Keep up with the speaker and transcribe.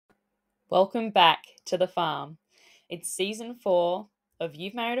Welcome back to the farm. It's season 4 of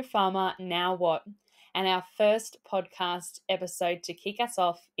You've Married a Farmer, Now What? And our first podcast episode to kick us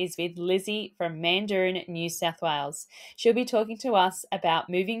off is with Lizzie from Mandarin, New South Wales. She'll be talking to us about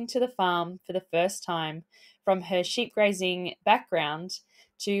moving to the farm for the first time, from her sheep grazing background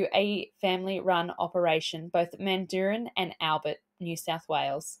to a family-run operation, both at Mandarin and Albert, New South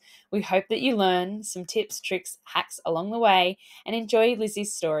Wales. We hope that you learn some tips, tricks, hacks along the way and enjoy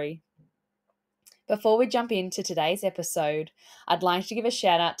Lizzie's story. Before we jump into today's episode, I'd like to give a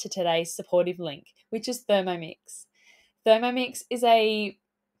shout out to today's supportive link, which is Thermomix. Thermomix is a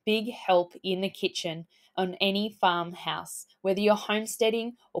big help in the kitchen on any farmhouse. Whether you're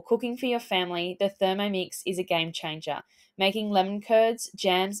homesteading or cooking for your family, the Thermomix is a game changer, making lemon curds,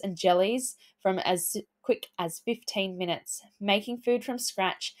 jams and jellies from as quick as 15 minutes, making food from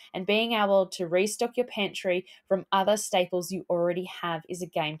scratch and being able to restock your pantry from other staples you already have is a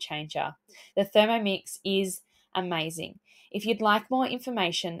game changer. The Thermomix is amazing. If you'd like more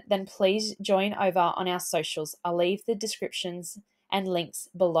information, then please join over on our socials. I'll leave the descriptions and links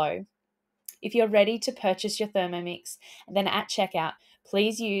below. If you're ready to purchase your Thermomix, then at checkout,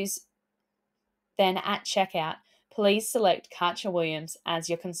 please select Karcher Williams as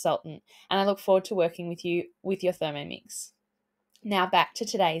your consultant, and I look forward to working with you with your Thermomix. Now back to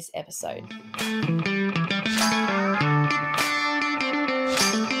today's episode.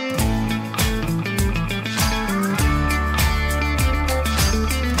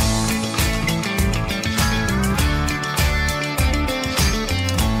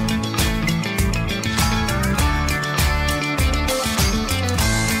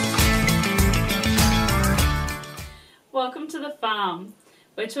 Welcome to the farm.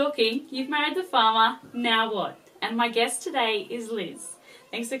 We're talking You've Married the Farmer, Now What? And my guest today is Liz.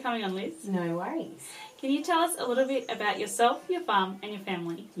 Thanks for coming on, Liz. No worries. Can you tell us a little bit about yourself, your farm and your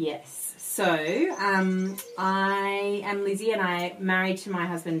family? Yes. So, I am Lizzie and I'm married to my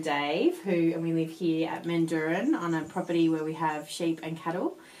husband Dave, and we live here at Mandarin on a property where we have sheep and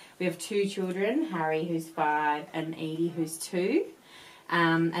cattle. We have 2 children, Harry who's 5 and Edie who's 2.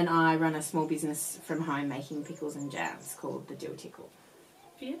 And I run a small business from home making pickles and jams called the Dill Tickle.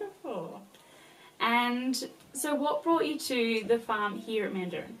 Beautiful. And so what brought you to the farm here at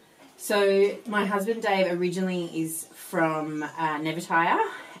Mandarin? So my husband Dave originally is from Nevertire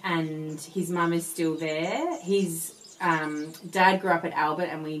and his mum is still there. His dad grew up at Albert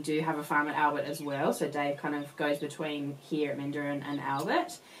and we do have a farm at Albert as well. So Dave kind of goes between here at Mandarin and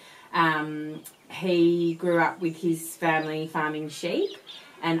Albert. He grew up with his family farming sheep,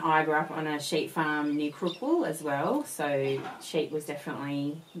 and I grew up on a sheep farm near Crookwell as well, so sheep was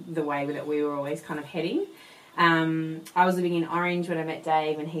definitely the way that we were always kind of heading. I was living in Orange when I met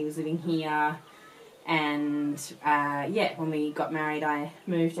Dave and he was living here, and when we got married I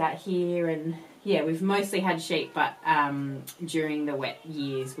moved out here, and we've mostly had sheep, but during the wet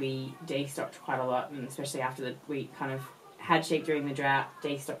years we destocked quite a lot, and especially after we kind of had sheep during the drought,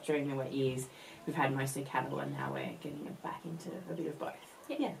 destocked during the wet years. We've had mostly cattle and now we're getting it back into a bit of both.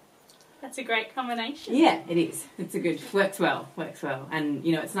 Yeah. That's a great combination. Yeah, it is. It's a good, works well. And,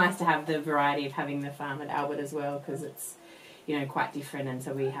 it's nice to have the variety of having the farm at Albert as well because it's, quite different, and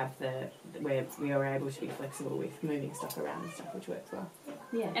so we have where we are able to be flexible with moving stock around and stuff, which works well.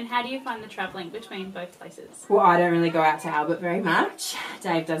 Yeah. And how do you find the travelling between both places? Well, I don't really go out to Albert very much.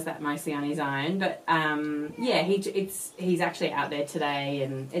 Dave does that mostly on his own, but he's actually out there today,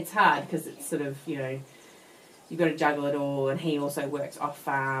 and it's hard because it's sort of you've got to juggle it all, and he also works off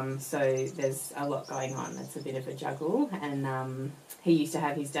farm, so there's a lot going on. It's a bit of a juggle, and he used to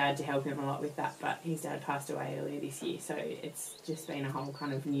have his dad to help him a lot with that, but his dad passed away earlier this year, so it's just been a whole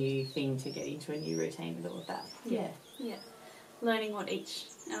kind of new thing to get into a new routine with all of that. Yeah. Learning what each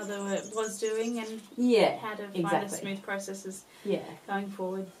other was doing and how to find the smooth processes going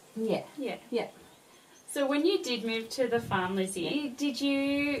forward. Yeah. So when you did move to the farm, Lizzie, did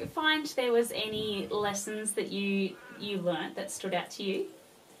you find there was any lessons that you learnt that stood out to you?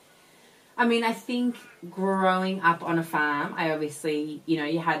 I mean, I think growing up on a farm, I obviously,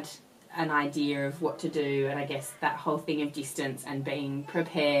 you had an idea of what to do, and I guess that whole thing of distance and being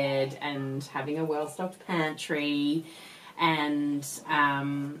prepared and having a well-stocked pantry, and,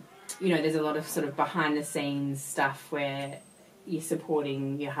 there's a lot of sort of behind-the-scenes stuff where you're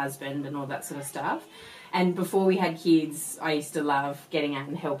supporting your husband and all that sort of stuff. And before we had kids, I used to love getting out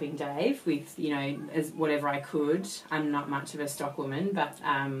and helping Dave with, as whatever I could. I'm not much of a stock woman, but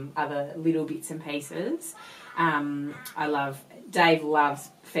other little bits and pieces. Dave loves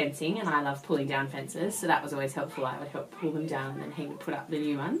fencing and I love pulling down fences, so that was always helpful. I would help pull them down and then he would put up the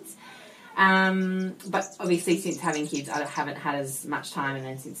new ones. But obviously since having kids, I haven't had as much time, and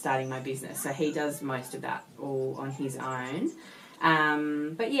then since starting my business. So he does most of that all on his own.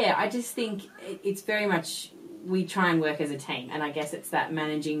 But yeah, I just think it's very much, we try and work as a team. And I guess it's that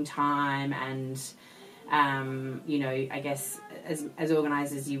managing time and, you know, I guess as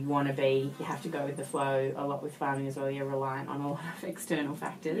organised as you want to be, you have to go with the flow a lot with farming as well. You're reliant on a lot of external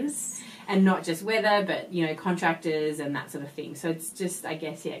factors, and not just weather, but, you know, contractors and that sort of thing. So it's just, I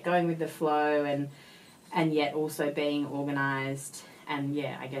guess, yeah, going with the flow and yet also being organised. And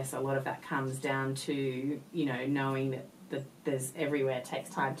yeah, I guess a lot of that comes down to, you know, knowing that there's everywhere it takes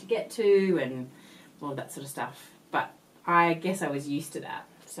time to get to and all of that sort of stuff. But I guess I was used to that.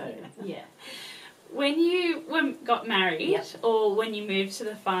 So yeah. When you got married, or when you moved to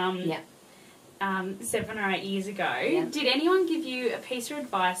the farm 7 or 8 years ago, did anyone give you a piece of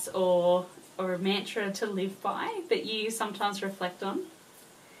advice or a mantra to live by that you sometimes reflect on?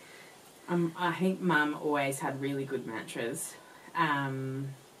 I think Mum always had really good mantras. I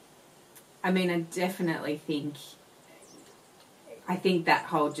mean, I definitely think that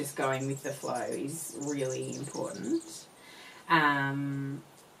whole just going with the flow is really important.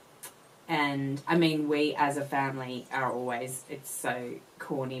 And I mean, we as a family are always, it's so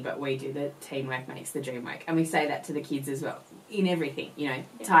corny, but we do the teamwork makes the dream work. And we say that to the kids as well, in everything, you know,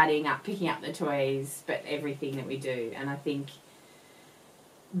 tidying up, picking up the toys, but everything that we do. And I think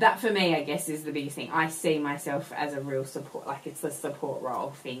that for me, I guess, is the biggest thing. I see myself as a real support, like it's the support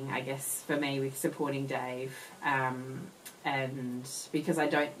role thing, I guess, for me with supporting Dave. And because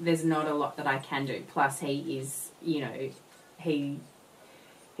there's not a lot that I can do. Plus he is, you know,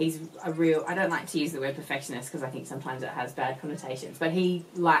 he's a real, I don't like to use the word perfectionist because I think sometimes it has bad connotations, but he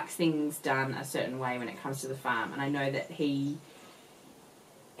likes things done a certain way when it comes to the farm. And I know that he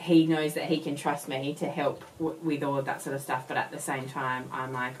knows that he can trust me to help with all of that sort of stuff, but at the same time,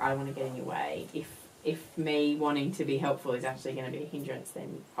 I'm like, I don't want to get in your way. If me wanting to be helpful is actually going to be a hindrance,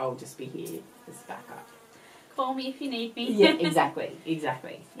 then I'll just be here as backup. Call me if you need me. Yeah, exactly.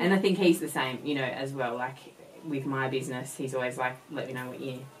 And I think he's the same, you know, as well. Like with my business, he's always like, let me know what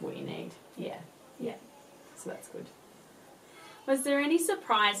you need. Yeah. So that's good. Was there any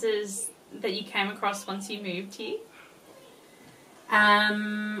surprises that you came across once you moved here?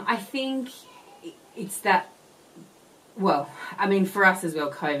 I think it's that, well, I mean, for us as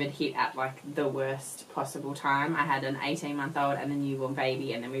well, COVID hit at like the worst possible time. I had an 18-month-old and a newborn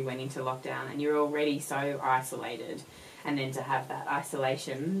baby, and then we went into lockdown, and you're already so isolated. And then to have that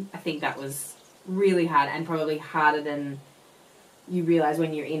isolation, I think that was really hard, and probably harder than you realise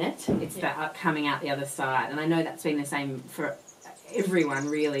when you're in it. It's that coming out the other side. And I know that's been the same for everyone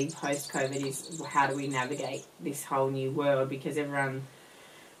really post-COVID, is how do we navigate this whole new world, because everyone,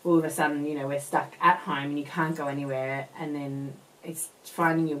 all of a sudden, you know, we're stuck at home and you can't go anywhere, and then it's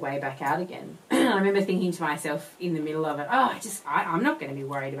finding your way back out again. I remember thinking to myself in the middle of it, I'm not going to be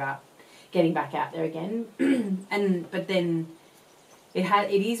worried about getting back out there again. But then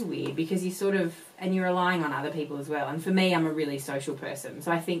it is weird because you sort of, and you're relying on other people as well. And for me, I'm a really social person,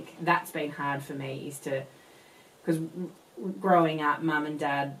 so I think that's been hard for me, is to, because growing up, Mum and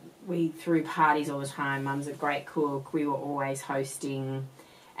Dad, we threw parties all the time. Mum's a great cook. We were always hosting,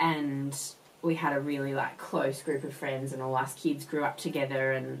 and we had a really like close group of friends, and all us kids grew up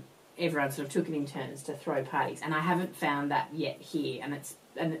together, and everyone sort of took it in turns to throw parties. And I haven't found that yet here, and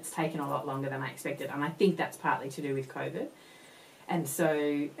it's taken a lot longer than I expected. And I think that's partly to do with COVID. And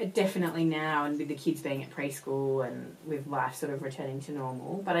so definitely now, and with the kids being at preschool and with life sort of returning to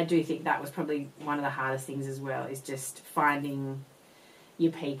normal, but I do think that was probably one of the hardest things as well, is just finding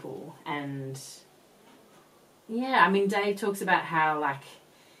your people. And yeah, I mean, Dave talks about how like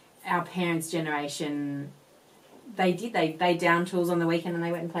our parents' generation, they down tools on the weekend and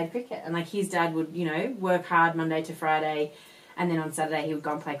they went and played cricket. And like his dad would, you know, work hard Monday to Friday, and then on Saturday he would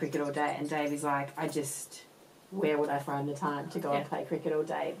go and play cricket all day. And Dave is like, where would I find the time to go and play cricket all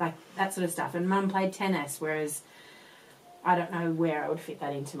day? Like that sort of stuff. And Mum played tennis, whereas I don't know where I would fit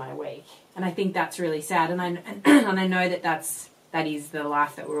that into my week. And I think that's really sad. And I know that is the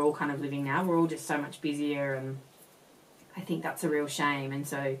life that we're all kind of living now. We're all just so much busier, and I think that's a real shame. And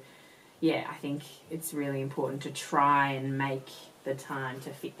so, yeah, I think it's really important to try and make the time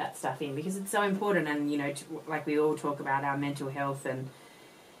to fit that stuff in, because it's so important. And, you know, like we all talk about our mental health, and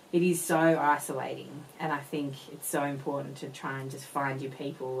it is so isolating, and I think it's so important to try and just find your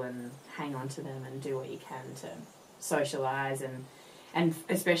people and hang on to them and do what you can to socialise, and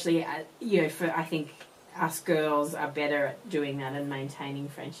especially, you know, I think us girls are better at doing that and maintaining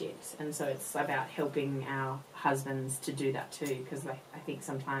friendships, and so it's about helping our husbands to do that too, because I think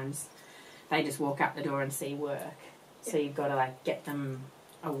sometimes they just walk out the door and see work, so you've got to like get them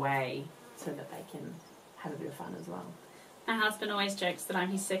away so that they can have a bit of fun as well. My husband always jokes that I'm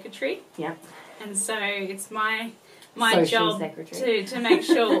his secretary. Yeah. And so it's my Social job secretary. to make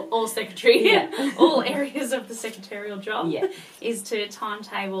sure all secretary, Yeah. all areas of the secretarial job Yeah. is to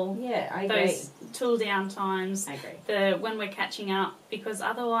timetable I agree. those tool down times, I agree. when we're catching up, because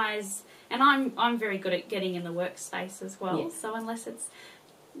otherwise, and I'm very good at getting in the workspace as well. Yes. So unless it's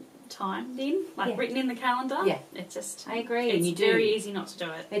timed in, like Yeah. written in the calendar, Yeah. it just I agree. It's and you do. very easy not to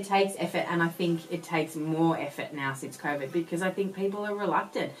do it. It takes effort, and I think it takes more effort now since COVID, because I think people are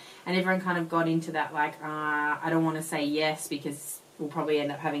reluctant, and everyone kind of got into that, like, I don't want to say yes because we'll probably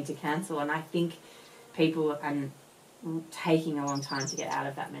end up having to cancel. And I think people are taking a long time to get out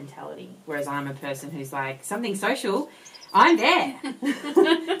of that mentality, whereas I'm a person who's like, something social, I'm there.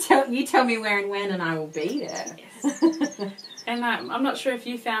 You tell me where and when, and I will be there. Yes. And I'm not sure if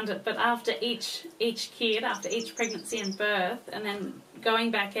you found it, but after each kid, after each pregnancy and birth, and then going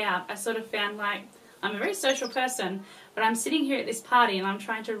back out, I sort of found like I'm a very social person, but I'm sitting here at this party and I'm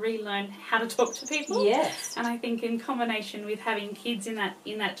trying to relearn how to talk to people. Yes. And I think in combination with having kids in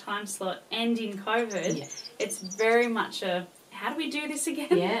that time slot and in COVID, Yes. it's very much a how do we do this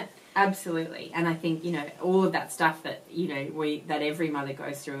again? Yeah, absolutely. And I think, all of that stuff that, that every mother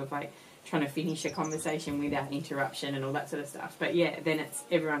goes through of like trying to finish a conversation without interruption and all that sort of stuff. But yeah, then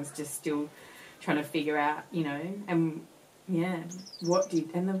everyone's just still trying to figure out, and yeah,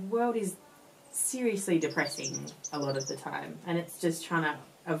 and the world is seriously depressing a lot of the time, and it's just trying to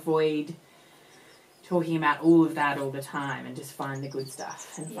avoid talking about all of that all the time and just find the good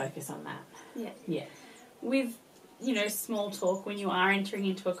stuff and focus on that. Yeah. With small talk when you are entering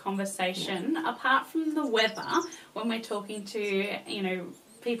into a conversation, apart from the weather, when we're talking to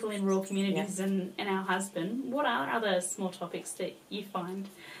people in rural communities and our husband, what are other small topics that you find?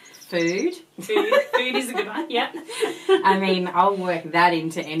 Food is a good one. Yeah. I mean, I'll work that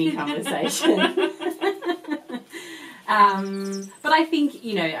into any conversation. But I think,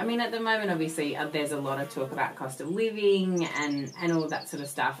 at the moment, obviously, there's a lot of talk about cost of living and all that sort of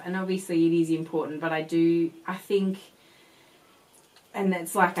stuff. And obviously it is important, but I think, and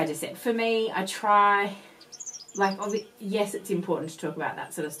that's like I just said, for me, I try, yes, it's important to talk about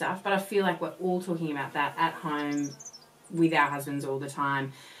that sort of stuff, but I feel like we're all talking about that at home with our husbands all the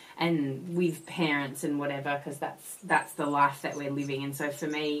time and with parents and whatever, because that's the life that we're living. And so for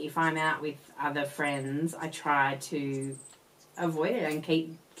me, if I'm out with other friends, I try to avoid it and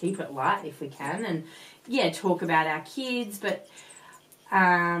keep it light if we can, and talk about our kids, but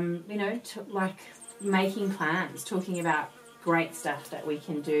making plans, talking about great stuff that we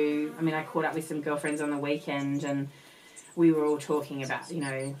can do. I mean, I caught up with some girlfriends on the weekend and we were all talking about,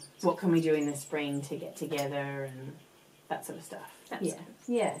 what can we do in the spring to get together and that sort of stuff. That's good.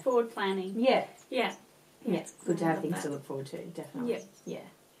 Yeah. Forward planning. Yeah. Yeah. Yeah. Good to have things to look forward to, definitely. Yeah.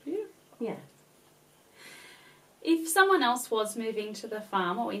 Yeah. If someone else was moving to the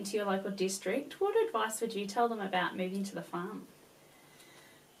farm or into your local district, what advice would you tell them about moving to the farm?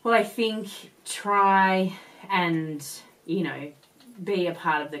 Well, I think try and, be a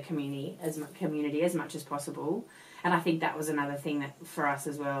part of the community as much as possible. And I think that was another thing that for us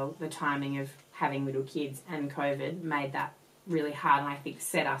as well, the timing of having little kids and COVID made that really hard, and I think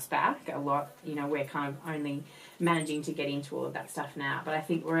set us back a lot. We're kind of only managing to get into all of that stuff now. But I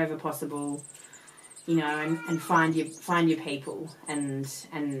think wherever possible, and find your people and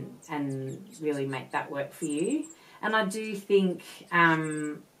really make that work for you. And I do think,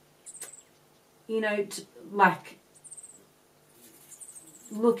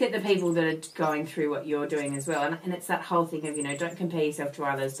 look at the people that are going through what you're doing as well. And it's that whole thing of, don't compare yourself to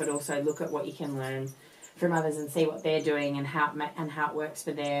others, but also look at what you can learn from others and see what they're doing and how it works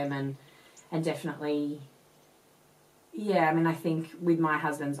for them. And definitely, I think with my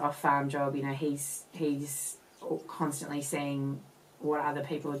husband's off-farm job, he's constantly seeing what other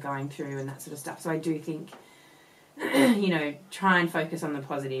people are going through and that sort of stuff. So I do think, try and focus on the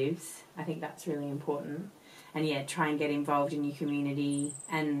positives. I think that's really important. And try and get involved in your community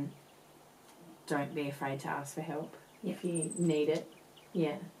and don't be afraid to ask for help if you need it.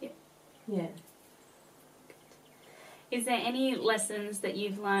 Yeah. Is there any lessons that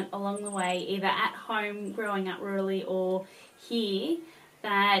you've learnt along the way, either at home, growing up rurally, or here,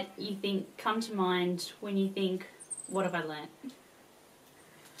 that you think come to mind when you think, what have I learnt?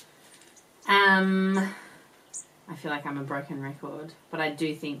 I feel like I'm a broken record, but I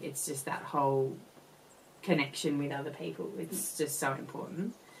do think it's just that whole connection with other people. It's just so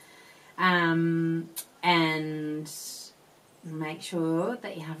important. And make sure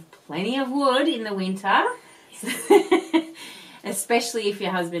that you have plenty of wood in the winter. especially if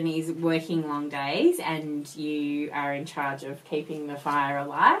your husband is working long days and you are in charge of keeping the fire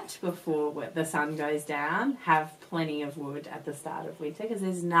alight before the sun goes down. Have plenty of wood at the start of winter, because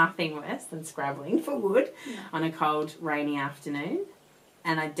there's nothing worse than scrabbling for wood on a cold, rainy afternoon.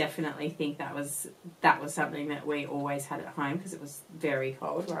 And I definitely think that was something that we always had at home, because it was very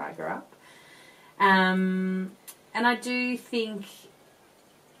cold where I grew up. And I do think,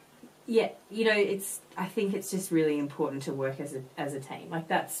 yeah, you know, I think it's just really important to work as a team. Like,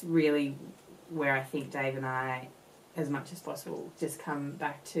 that's really where I think Dave and I, as much as possible, just come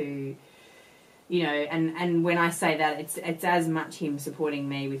back to, you know, and when I say that, it's as much him supporting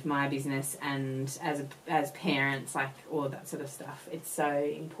me with my business and as parents, like all of that sort of stuff. It's so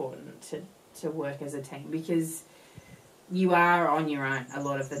important to work as a team, because you are on your own a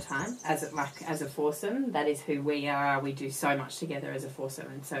lot of the time as a foursome. That is who we are. We do so much together as a foursome,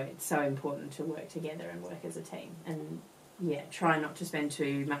 and so it's so important to work together and work as a team. And yeah, try not to spend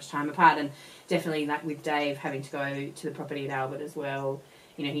too much time apart. And definitely, like with Dave having to go to the property at Albert as well,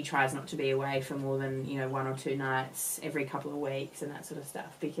 you know, he tries not to be away for more than, you know, 1 or 2 nights every couple of weeks and that sort of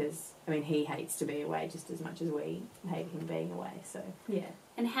stuff, because, I mean, he hates to be away just as much as we hate him being away. So, yeah.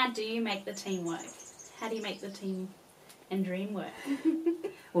 And how do you make the team work? How do you make the team and dream work?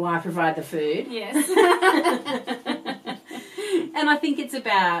 Well, I provide the food. Yes. And I think it's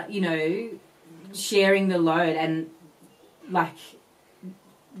about, you know, sharing the load. And, like,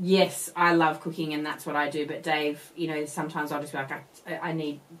 yes, I love cooking and that's what I do, but Dave, you know, sometimes I'll just be like,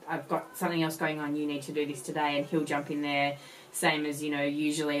 I've got something else going on, you need to do this today, and he'll jump in there. Same as, you know,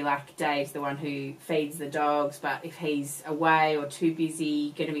 usually, like, Dave's the one who feeds the dogs, but if he's away or too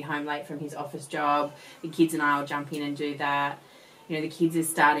busy, going to be home late from his office job, the kids and I will jump in and do that. You know, the kids are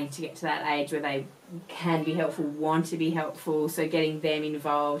starting to get to that age where they can be helpful, want to be helpful, so getting them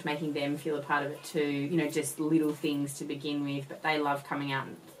involved, making them feel a part of it too, you know, just little things to begin with, but they love coming out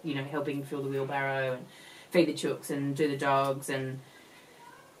and, you know, helping fill the wheelbarrow and feed the chooks and do the dogs and,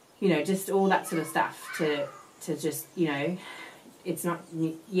 you know, just all that sort of stuff to just, you know, it's not,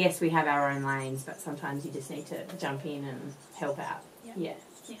 yes, we have our own lanes, but sometimes you just need to jump in and help out. Yeah.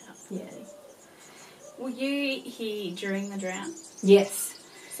 Were you here during the drought? Yes.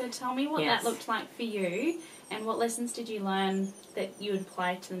 So tell me what that looked like for you, and what lessons did you learn that you would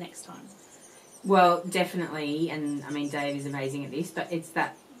apply to the next time? Well, definitely, and I mean, Dave is amazing at this, but it's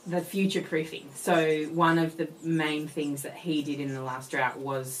the future proofing. So one of the main things that he did in the last drought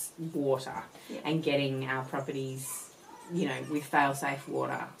was water and getting our properties, you know, with fail-safe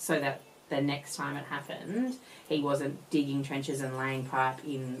water, so that the next time it happened, he wasn't digging trenches and laying pipe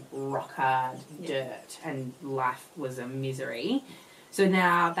in rock-hard dirt, and life was a misery. So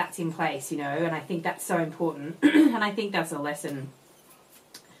now that's in place, you know, and I think that's so important. And I think that's a lesson,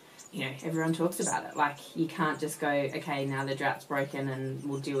 you know, everyone talks about it. Like, you can't just go, okay, now the drought's broken and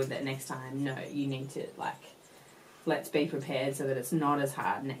we'll deal with it next time. No, you need to, like, let's be prepared so that it's not as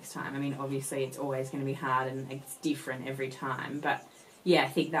hard next time. I mean, obviously it's always going to be hard and it's different every time. But, yeah, I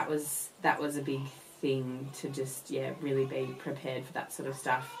think that was a big thing to just, really be prepared for that sort of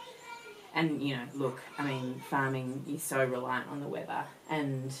stuff. And, you know, look, I mean, farming is so reliant on the weather.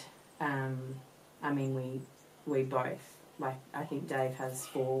 And, I mean, we both, like, I think Dave has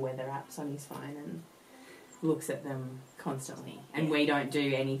 4 weather apps on his phone and looks at them constantly. And we don't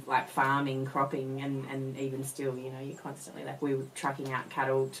do any, like, farming, cropping, and even still, you know, you're constantly, like, we were trucking out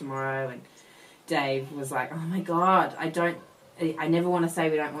cattle tomorrow, and Dave was like, oh, my God, I never want to say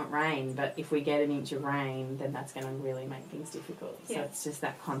we don't want rain, but if we get an inch of rain, then that's going to really make things difficult. So it's just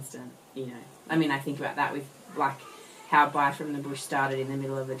that constant, you know. I mean, I think about that with, like, how Buy From the Bush started in the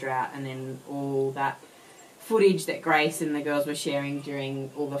middle of the drought, and then all that footage that Grace and the girls were sharing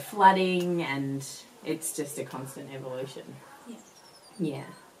during all the flooding, and it's just a constant evolution. Yeah.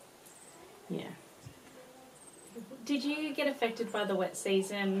 Did you get affected by the wet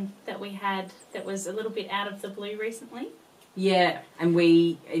season that we had that was a little bit out of the blue recently? Yeah, and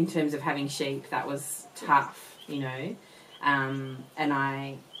we, in terms of having sheep, that was tough, you know. And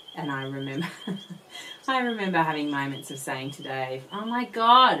I remember, I remember having moments of saying to Dave, "Oh my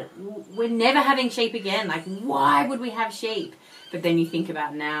God, we're never having sheep again. Like, why would we have sheep?" But then you think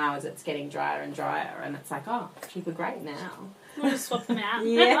about now as it's getting drier and drier, and it's like, oh, sheep are great now. We'll just swap them out.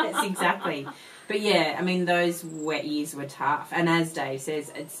 Yes, exactly. But yeah, I mean, those wet years were tough, and as Dave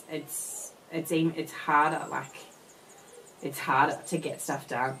says, it's harder. Like, it's harder to get stuff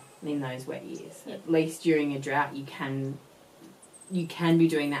done in those wet years. At least during a drought, you can be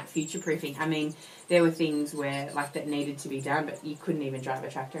doing that future proofing. I mean, there were things where, like, that needed to be done, but you couldn't even drive a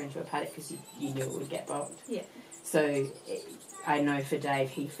tractor into a paddock because you knew it would get bogged. Yeah. So I know for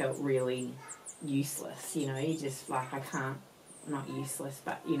Dave, he felt really useless. You know, he just, like, I can't not useless,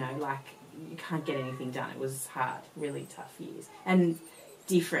 but, you can't get anything done. It was hard, really tough years. And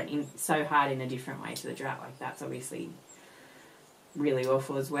so hard in a different way to the drought. That's obviously really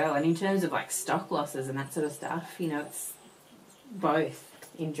awful as well. And in terms of, stock losses and that sort of stuff, it's both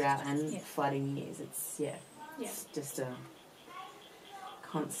in drought and flooding years. It's just a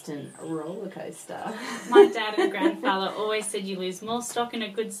constant roller coaster. My dad and grandfather always said you lose more stock in a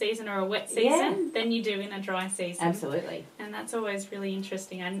good season or a wet season than you do in a dry season. Absolutely. And that's always really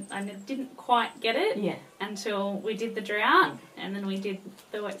interesting. I didn't quite get it until we did the drought and then we did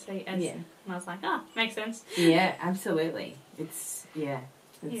the wet season. And I was like, makes sense. Yeah, absolutely. It's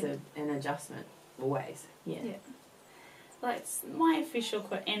an adjustment always. Yeah. Well, it's my official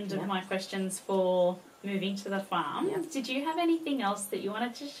end of my questions for moving to the farm. Yeah. Did you have anything else that you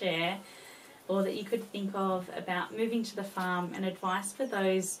wanted to share or that you could think of about moving to the farm and advice for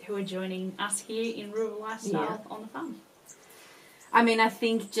those who are joining us here in rural lifestyle on the farm? I mean, I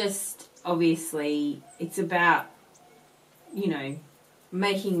think just obviously it's about,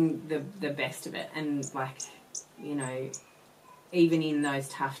 making the best of it and even in those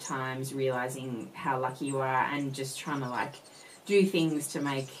tough times, realising how lucky you are and just trying to do things to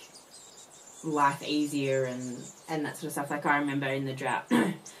make life easier and that sort of stuff. I remember in the drought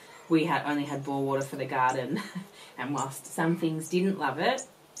we only had bore water for the garden and whilst some things didn't love it,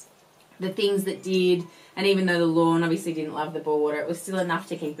 the things that did, and even though the lawn obviously didn't love the bore water, it was still enough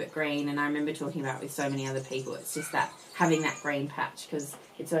to keep it green. And I remember talking about it with so many other people, it's just that having that green patch, because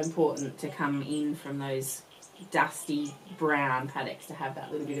it's so important to come in from those dusty brown paddocks to have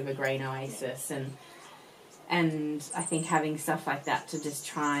that little bit of a green oasis. And I think having stuff like that to just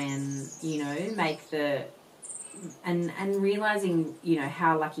try and, make and realising,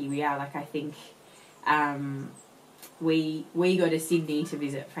 how lucky we are. I think we go to Sydney to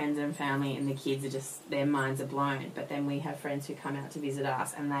visit friends and family and the kids are just, their minds are blown. But then we have friends who come out to visit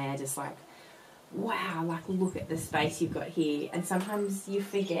us and they are just wow, look at the space you've got here. And sometimes you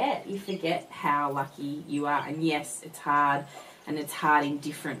forget how lucky you are. And yes, it's hard. And it's hard in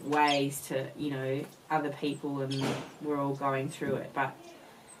different ways to, other people, and we're all going through it. But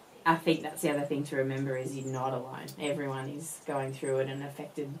I think that's the other thing to remember is you're not alone. Everyone is going through it and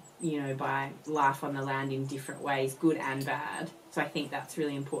affected, by life on the land in different ways, good and bad. So I think that's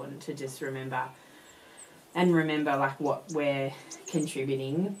really important to just remember. And remember, what we're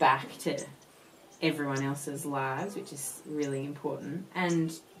contributing back to everyone else's lives, which is really important.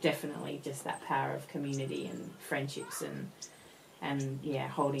 And definitely just that power of community and friendships and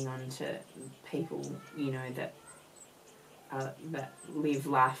holding on to people, that live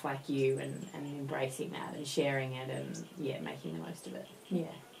life like you and embracing that and sharing it and, making the most of it. Yeah.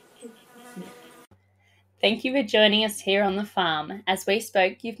 Thank you for joining us here on the farm. As we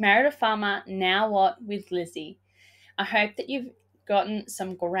spoke, You've Married a Farmer, Now What with Lizzie. I hope that you've gotten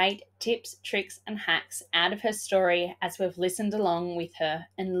some great tips, tricks and hacks out of her story as we've listened along with her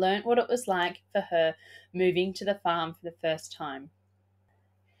and learnt what it was like for her moving to the farm for the first time.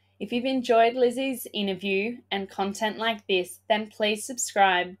 If you've enjoyed Lizzie's interview and content like this, then please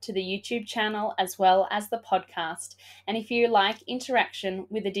subscribe to the YouTube channel as well as the podcast. And if you like interaction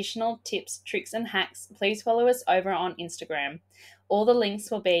with additional tips, tricks and hacks, please follow us over on Instagram. All the links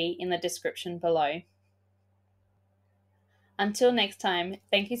will be in the description below. Until next time,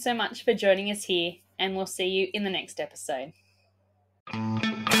 thank you so much for joining us here, and we'll see you in the next episode.